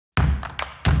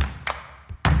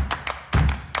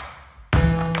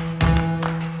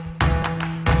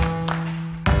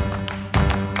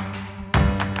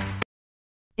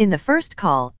In the first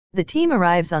call, the team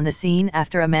arrives on the scene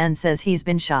after a man says he's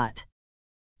been shot.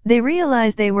 They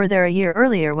realize they were there a year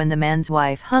earlier when the man's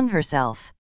wife hung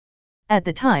herself. At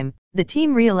the time, the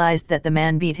team realized that the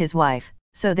man beat his wife,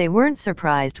 so they weren't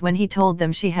surprised when he told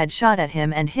them she had shot at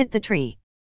him and hit the tree.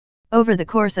 Over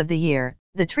the course of the year,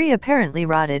 the tree apparently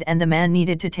rotted and the man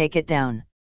needed to take it down.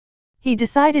 He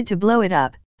decided to blow it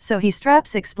up, so he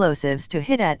straps explosives to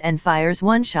hit at and fires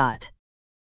one shot.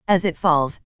 As it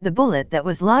falls, the bullet that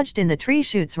was lodged in the tree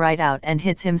shoots right out and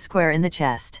hits him square in the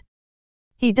chest.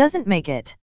 He doesn't make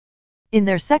it. In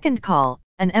their second call,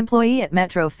 an employee at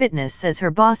Metro Fitness says her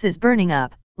boss is burning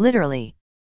up, literally.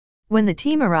 When the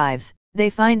team arrives, they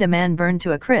find a man burned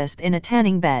to a crisp in a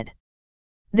tanning bed.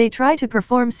 They try to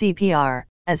perform CPR,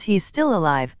 as he's still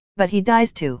alive, but he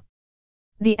dies too.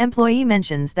 The employee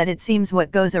mentions that it seems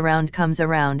what goes around comes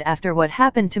around after what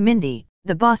happened to Mindy,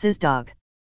 the boss's dog.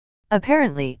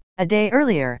 Apparently, a day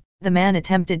earlier, the man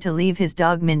attempted to leave his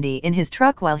dog Mindy in his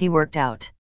truck while he worked out.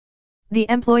 The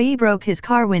employee broke his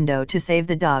car window to save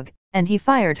the dog, and he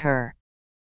fired her.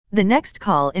 The next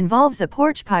call involves a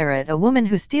porch pirate, a woman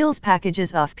who steals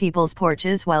packages off people's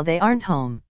porches while they aren't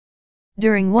home.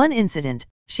 During one incident,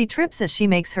 she trips as she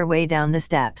makes her way down the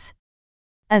steps.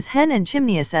 As Hen and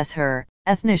Chimney assess her,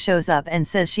 Ethna shows up and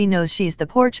says she knows she's the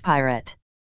porch pirate.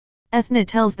 Ethna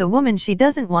tells the woman she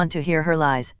doesn't want to hear her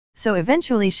lies, so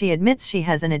eventually she admits she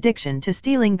has an addiction to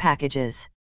stealing packages.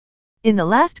 In the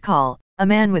last call, a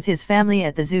man with his family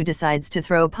at the zoo decides to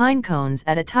throw pine cones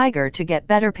at a tiger to get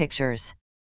better pictures.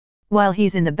 While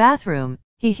he's in the bathroom,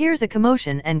 he hears a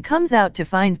commotion and comes out to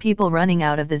find people running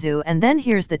out of the zoo and then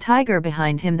hears the tiger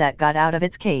behind him that got out of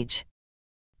its cage.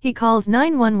 He calls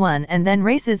 911 and then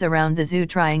races around the zoo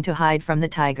trying to hide from the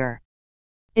tiger.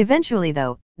 Eventually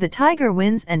though, the tiger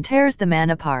wins and tears the man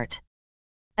apart.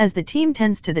 As the team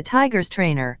tends to the tiger's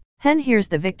trainer, Hen hears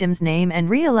the victim's name and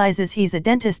realizes he's a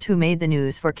dentist who made the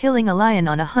news for killing a lion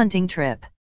on a hunting trip.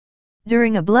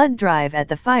 During a blood drive at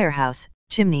the firehouse,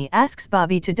 Chimney asks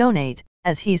Bobby to donate,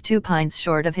 as he's 2 pints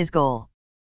short of his goal.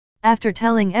 After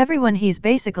telling everyone he's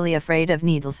basically afraid of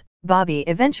needles, Bobby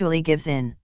eventually gives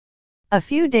in. A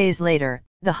few days later,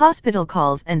 the hospital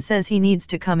calls and says he needs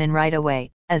to come in right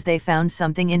away, as they found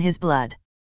something in his blood.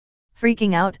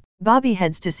 Freaking out, Bobby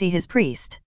heads to see his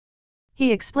priest.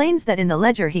 He explains that in the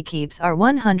ledger he keeps are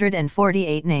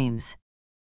 148 names.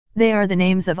 They are the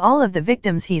names of all of the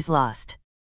victims he's lost.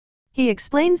 He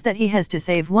explains that he has to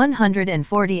save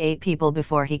 148 people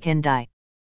before he can die.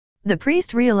 The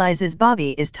priest realizes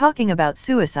Bobby is talking about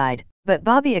suicide, but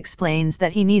Bobby explains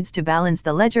that he needs to balance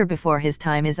the ledger before his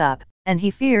time is up, and he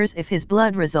fears if his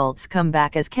blood results come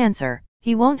back as cancer,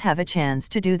 he won't have a chance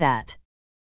to do that.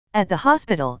 At the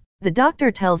hospital, the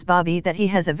doctor tells Bobby that he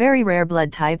has a very rare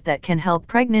blood type that can help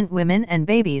pregnant women and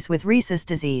babies with Rhesus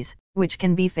disease, which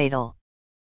can be fatal.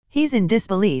 He's in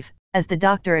disbelief, as the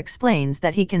doctor explains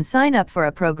that he can sign up for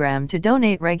a program to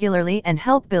donate regularly and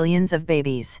help billions of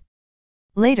babies.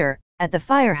 Later, at the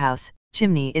firehouse,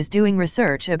 Chimney is doing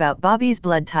research about Bobby's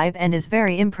blood type and is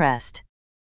very impressed.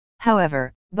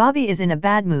 However, Bobby is in a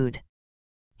bad mood.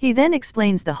 He then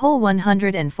explains the whole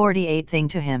 148 thing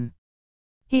to him.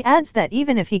 He adds that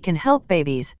even if he can help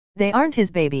babies, they aren't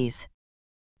his babies.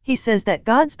 He says that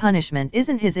God's punishment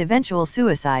isn't his eventual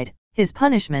suicide, his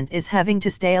punishment is having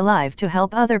to stay alive to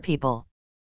help other people.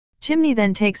 Chimney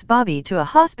then takes Bobby to a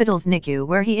hospital's NICU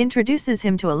where he introduces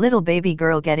him to a little baby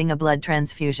girl getting a blood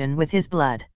transfusion with his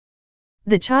blood.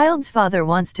 The child's father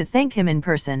wants to thank him in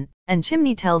person, and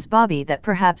Chimney tells Bobby that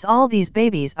perhaps all these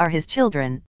babies are his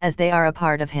children, as they are a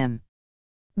part of him.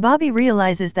 Bobby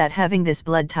realizes that having this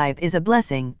blood type is a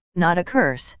blessing, not a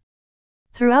curse.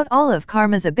 Throughout all of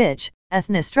Karma's a Bitch,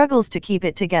 Ethna struggles to keep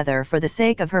it together for the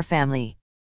sake of her family.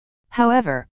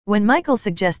 However, when Michael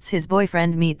suggests his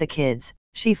boyfriend meet the kids,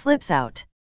 she flips out.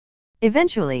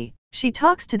 Eventually, she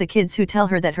talks to the kids who tell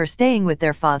her that her staying with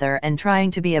their father and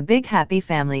trying to be a big happy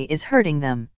family is hurting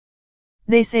them.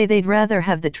 They say they'd rather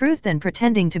have the truth than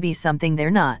pretending to be something they're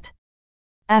not.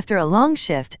 After a long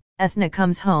shift, Ethna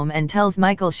comes home and tells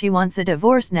Michael she wants a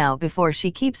divorce now before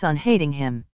she keeps on hating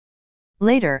him.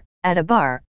 Later, at a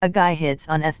bar, a guy hits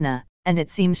on Ethna, and it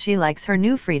seems she likes her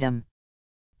new freedom.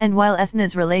 And while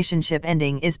Ethna's relationship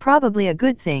ending is probably a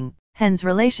good thing, Hen's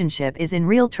relationship is in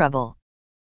real trouble.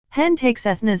 Hen takes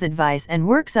Ethna's advice and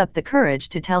works up the courage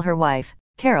to tell her wife,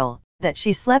 Carol, that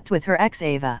she slept with her ex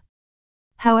Ava.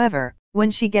 However, when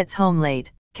she gets home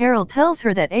late, Carol tells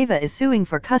her that Ava is suing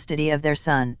for custody of their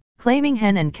son, claiming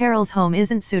Hen and Carol's home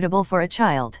isn't suitable for a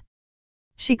child.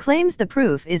 She claims the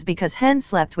proof is because Hen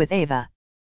slept with Ava.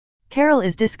 Carol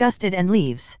is disgusted and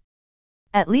leaves.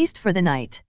 At least for the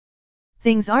night.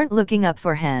 Things aren't looking up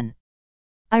for Hen.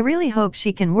 I really hope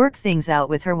she can work things out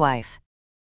with her wife.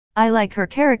 I like her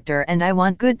character and I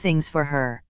want good things for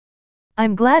her.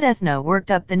 I'm glad Ethna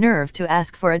worked up the nerve to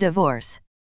ask for a divorce.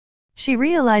 She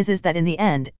realizes that in the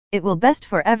end, it will best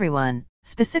for everyone,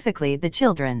 specifically the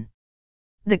children.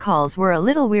 The calls were a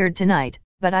little weird tonight,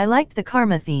 but I liked the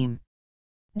karma theme.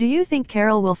 Do you think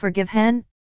Carol will forgive Hen?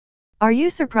 Are you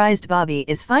surprised Bobby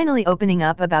is finally opening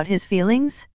up about his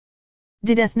feelings?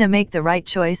 Did Ethna make the right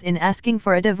choice in asking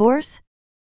for a divorce?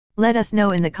 Let us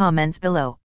know in the comments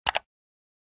below.